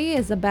Christianity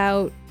is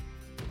about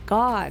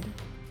God.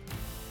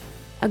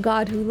 A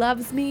God who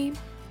loves me,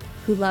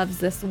 who loves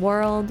this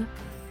world,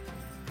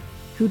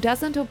 who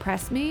doesn't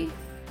oppress me,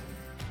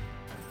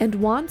 and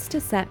wants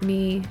to set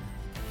me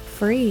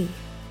free.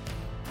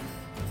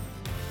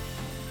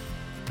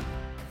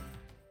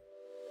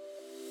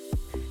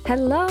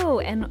 Hello,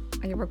 and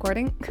are you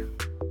recording?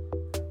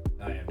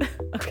 I am.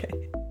 Okay.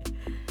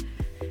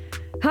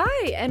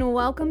 Hi, and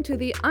welcome to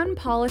the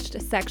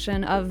unpolished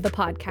section of the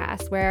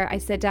podcast where I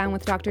sit down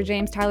with Dr.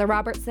 James Tyler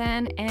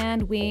Robertson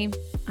and we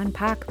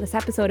unpack this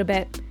episode a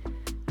bit,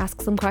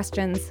 ask some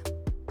questions.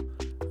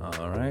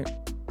 All right.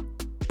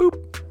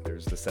 Boop.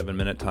 There's the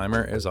 7-minute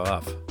timer is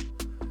off.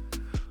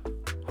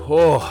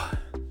 Oh,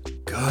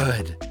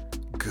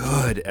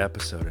 good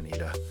episode,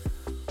 Anita.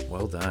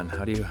 Well done.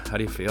 How do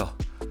you feel?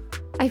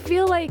 I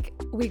feel like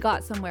we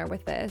got somewhere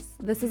with this.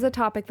 This is a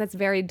topic that's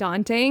very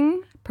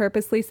daunting.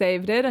 Purposely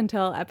saved it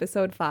until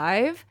episode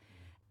 5.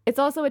 It's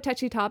also a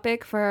touchy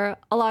topic for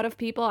a lot of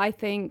people. I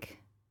think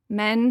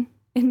men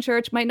in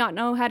church might not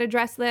know how to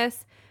address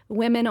this.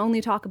 Women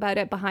only talk about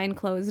it behind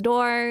closed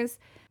doors.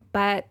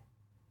 But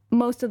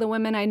most of the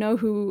women I know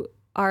who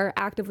are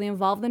actively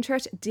involved in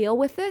church deal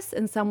with this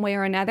in some way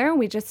or another.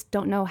 We just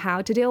don't know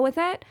how to deal with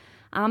it.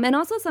 And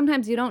also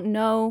sometimes you don't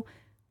know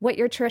what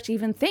your church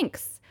even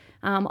thinks.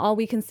 All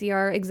we can see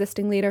are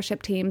existing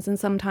leadership teams, and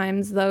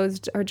sometimes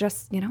those are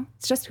just,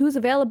 it's just who's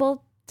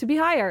available to be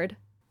hired.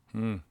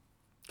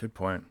 Good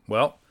point.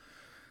 Well,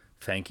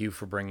 thank you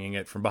for bringing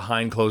it from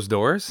behind closed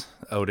doors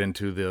out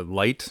into the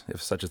light,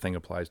 if such a thing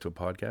applies to a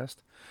podcast.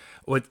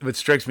 What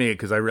strikes me,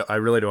 because I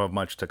really don't have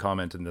much to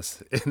comment in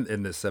this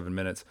in this 7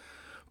 minutes,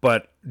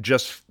 but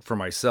just for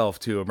myself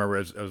too, I remember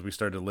as we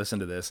started to listen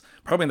to this,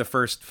 probably in the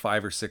first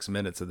 5 or 6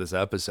 minutes of this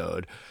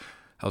episode,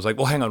 I was like,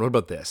 well, hang on, what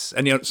about this?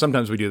 And,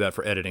 sometimes we do that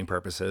for editing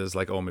purposes,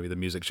 like, oh, maybe the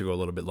music should go a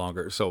little bit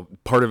longer. So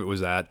part of it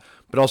was that,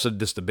 but also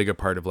just a bigger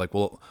part of like,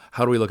 well,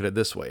 how do we look at it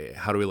this way?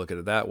 How do we look at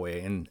it that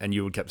way? And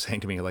you would kept saying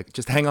to me, like,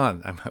 just hang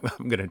on, I'm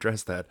going to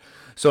address that.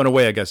 So in a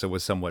way, I guess it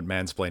was somewhat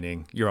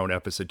mansplaining your own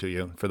episode to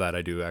you. For that,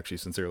 I do actually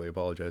sincerely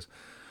apologize.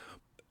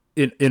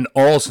 In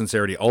all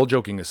sincerity, all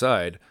joking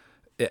aside,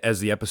 as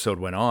the episode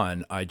went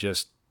on, I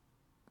just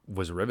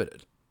was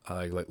riveted.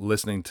 Like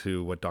listening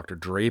to what Dr.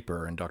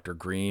 Draper and Dr.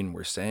 Green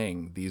were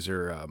saying. These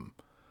are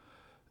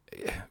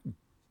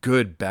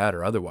good, bad,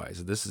 or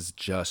otherwise. This is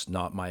just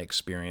not my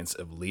experience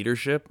of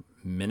leadership,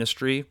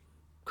 ministry,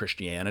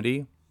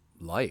 Christianity,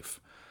 life.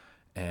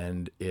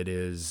 And it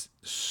is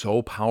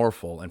so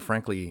powerful and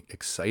frankly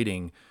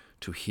exciting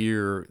to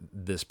hear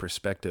this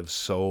perspective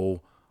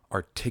so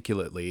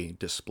articulately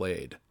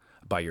displayed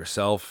by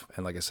yourself.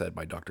 And like I said,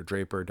 by Dr.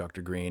 Draper,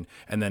 Dr. Green,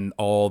 and then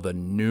all the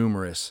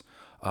numerous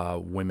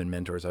women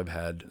mentors I've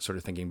had, sort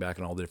of thinking back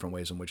on all the different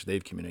ways in which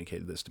they've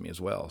communicated this to me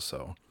as well.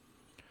 So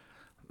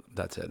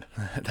that's it.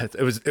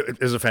 It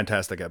was a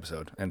fantastic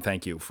episode. And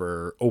thank you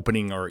for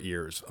opening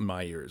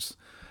my ears,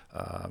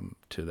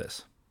 to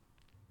this.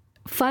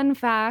 Fun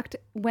fact,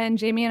 when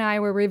Jamie and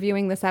I were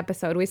reviewing this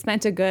episode, we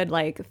spent a good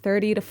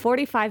 30 to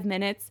 45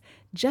 minutes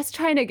just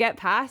trying to get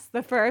past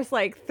the first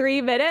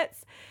 3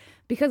 minutes,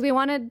 because we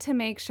wanted to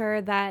make sure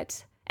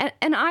that,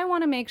 and I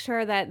want to make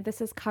sure that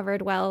this is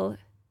covered well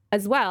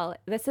as well.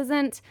 This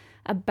isn't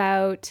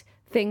about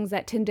things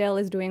that Tyndale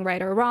is doing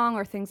right or wrong,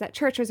 or things that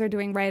churches are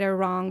doing right or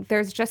wrong.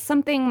 There's just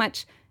something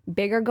much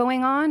bigger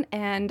going on,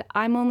 and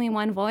I'm only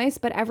one voice,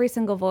 but every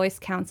single voice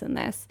counts in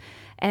this.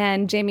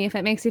 And Jamie, if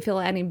it makes you feel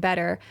any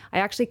better, I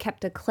actually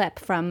kept a clip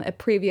from a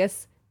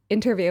previous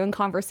interview and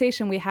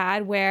conversation we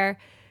had where,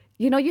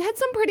 you had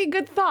some pretty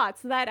good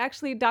thoughts that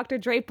actually Dr.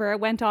 Draper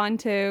went on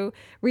to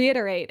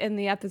reiterate in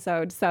the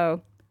episode.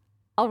 So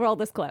I'll roll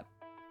this clip.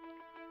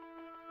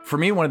 For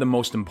me, one of the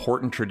most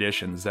important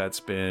traditions that's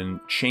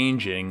been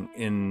changing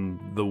in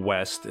the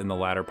West in the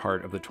latter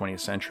part of the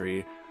 20th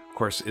century, of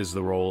course, is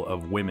the role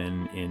of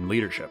women in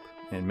leadership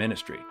and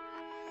ministry.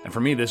 And for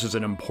me, this is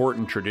an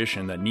important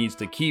tradition that needs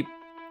to keep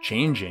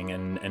changing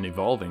and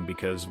evolving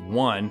because,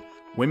 one,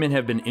 women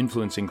have been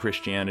influencing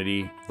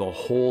Christianity the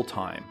whole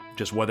time,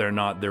 just whether or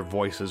not their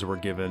voices were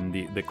given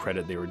the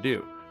credit they were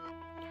due.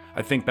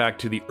 I think back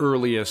to the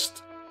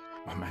earliest,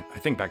 I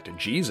think back to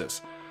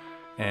Jesus.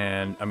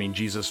 And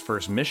Jesus'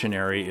 first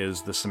missionary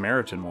is the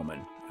Samaritan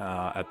woman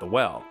at the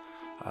well.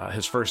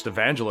 His first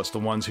evangelists, the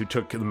ones who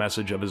took the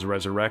message of his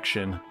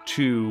resurrection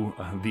to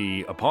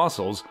the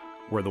apostles,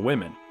 were the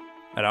women.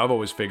 And I've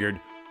always figured,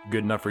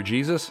 good enough for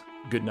Jesus,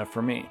 good enough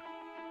for me.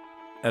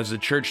 As the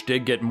church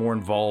did get more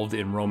involved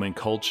in Roman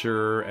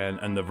culture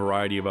and the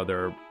variety of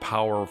other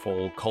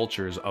powerful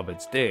cultures of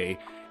its day,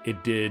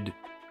 it did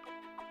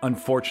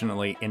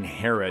unfortunately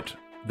inherit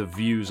the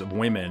views of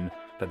women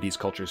that these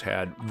cultures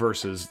had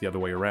versus the other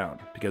way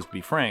around. Because to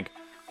be frank,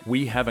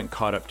 we haven't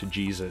caught up to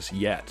Jesus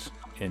yet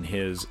in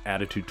his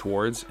attitude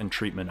towards and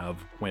treatment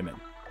of women.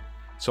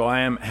 So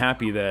I am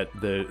happy that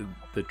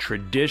the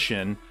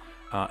tradition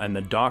and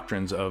the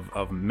doctrines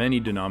of many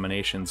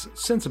denominations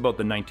since about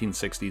the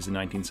 1960s and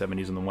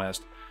 1970s in the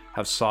West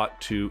have sought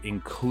to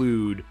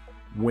include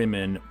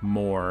women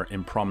more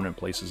in prominent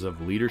places of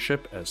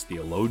leadership as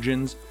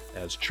theologians,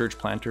 as church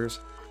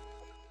planters.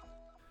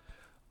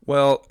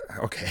 Well,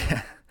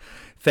 okay.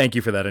 Thank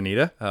you for that,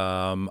 Anita.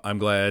 I'm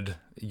glad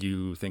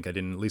you think I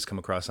didn't at least come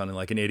across sounding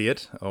like an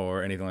idiot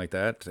or anything like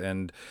that.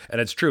 And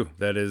it's true.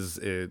 That is,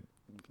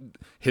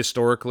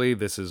 historically,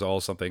 this is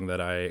all something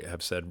that I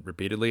have said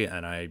repeatedly,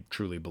 and I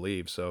truly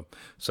believe. So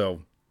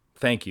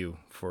thank you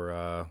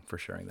for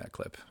sharing that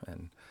clip.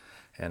 And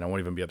I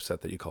won't even be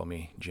upset that you call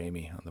me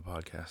Jamie on the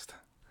podcast.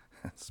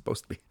 It's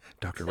supposed to be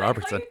Dr.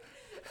 Robertson.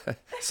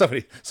 so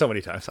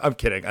many times. I'm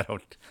kidding. I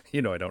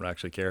don't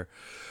actually care.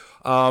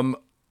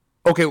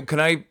 Okay,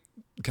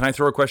 can I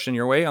throw a question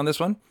your way on this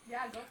one?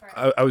 Yeah, go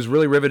for it. I was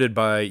really riveted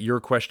by your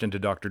question to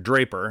Dr.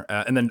 Draper,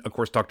 and then of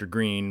course Dr.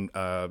 Green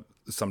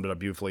summed it up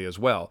beautifully as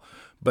well.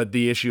 But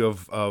the issue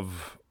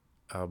of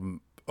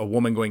a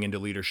woman going into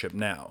leadership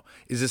now,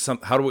 is this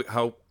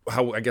how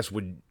how, I guess,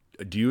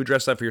 do you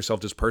address that for yourself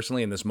just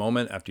personally in this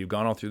moment after you've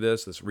gone all through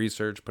this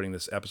research, putting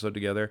this episode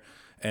together?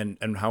 And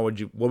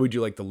what would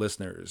you like the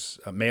listeners,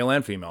 male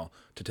and female,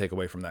 to take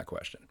away from that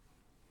question?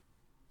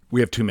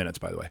 We have 2 minutes,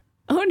 by the way.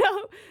 Oh,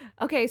 no.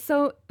 Okay,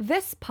 so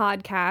this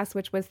podcast,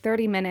 which was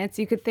 30 minutes,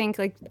 you could think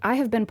like I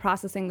have been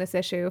processing this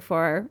issue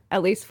for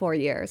at least 4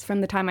 years,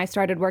 from the time I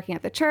started working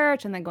at the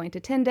church and then going to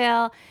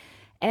Tyndale.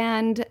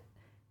 And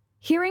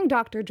hearing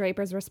Dr.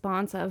 Draper's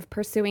response of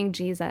pursuing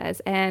Jesus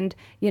and,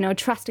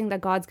 trusting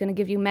that God's going to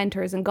give you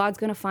mentors and God's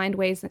going to find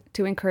ways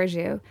to encourage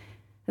you,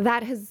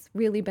 that has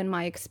really been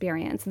my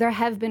experience. There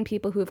have been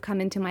people who have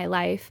come into my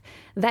life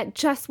that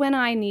just when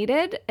I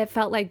needed, it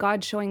felt like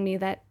God showing me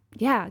that,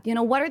 yeah,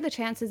 what are the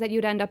chances that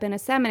you'd end up in a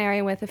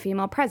seminary with a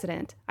female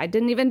president? I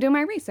didn't even do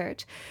my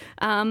research.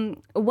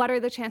 What are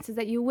the chances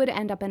that you would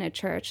end up in a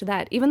church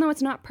that, even though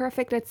it's not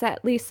perfect, it's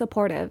at least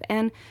supportive?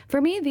 And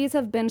for me, these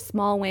have been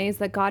small ways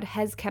that God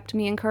has kept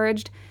me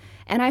encouraged.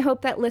 And I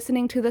hope that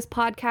listening to this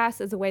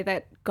podcast is a way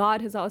that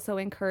God has also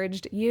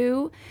encouraged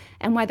you.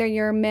 And whether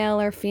you're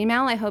male or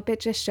female, I hope it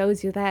just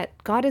shows you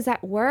that God is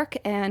at work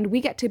and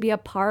we get to be a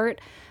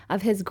part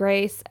of his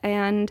grace.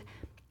 And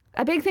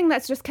a big thing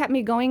that's just kept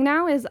me going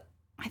now is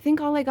I think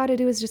all I got to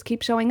do is just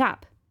keep showing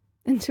up.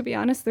 And to be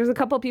honest, there's a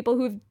couple people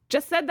who've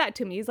just said that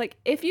to me. He's like,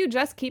 if you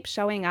just keep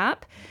showing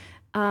up,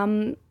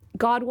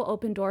 God will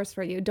open doors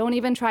for you. Don't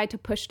even try to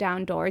push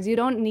down doors. You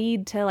don't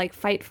need to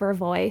fight for a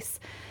voice.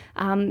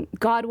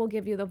 God will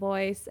give you the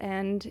voice,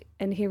 and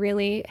he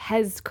really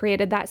has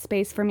created that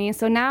space for me.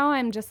 So now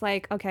I'm just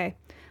like, okay,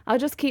 I'll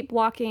just keep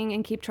walking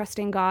and keep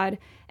trusting God.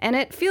 And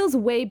it feels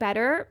way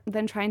better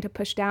than trying to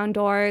push down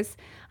doors.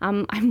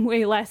 I'm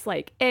way less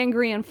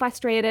angry and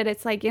frustrated.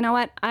 It's like, you know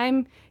what?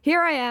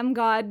 Here I am,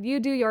 God, you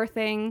do your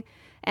thing.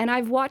 And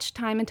I've watched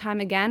time and time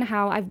again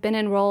how I've been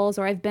in roles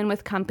or I've been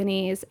with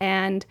companies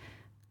and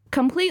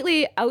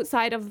completely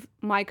outside of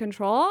my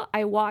control,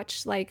 I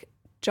watch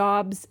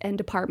jobs and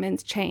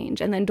departments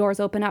change and then doors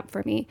open up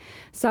for me.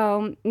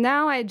 So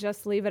now I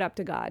just leave it up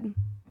to God.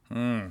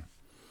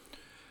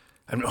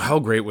 And how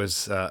great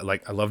was, I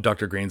love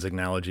Dr. Green's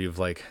analogy of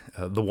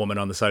the woman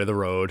on the side of the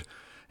road,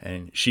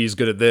 and she's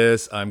good at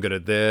this, I'm good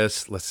at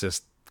this, let's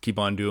just keep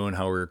on doing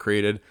how we were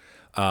created.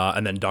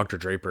 And then Dr.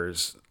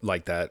 Draper's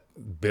that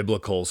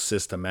biblical,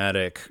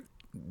 systematic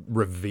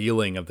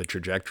revealing of the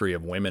trajectory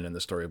of women in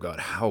the story of God.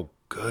 How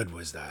good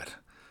was that?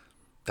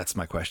 That's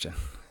my question.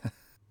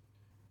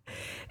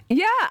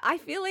 Yeah, I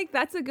feel like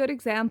that's a good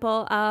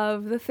example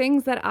of the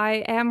things that I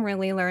am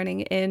really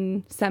learning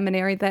in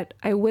seminary that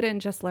I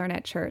wouldn't just learn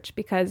at church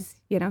because,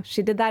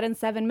 she did that in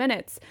 7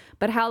 minutes.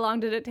 But how long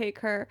did it take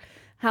her?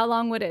 How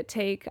long would it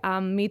take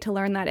me to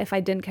learn that if I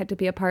didn't get to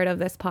be a part of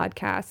this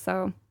podcast?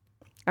 So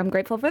I'm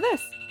grateful for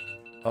this.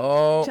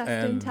 Oh, just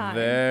and in time.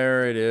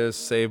 There it is,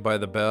 Saved by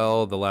the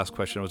Bell. The last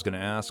question I was going to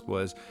ask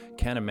was,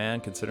 can a man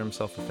consider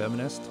himself a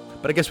feminist?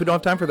 But I guess we don't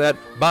have time for that.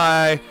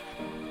 Bye.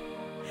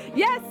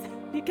 Yes,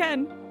 you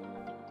can.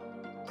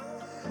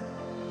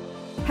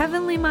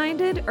 Heavenly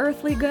Minded,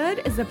 Earthly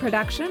Good is a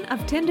production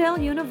of Tyndale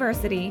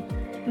University.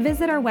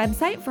 Visit our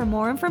website for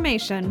more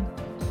information.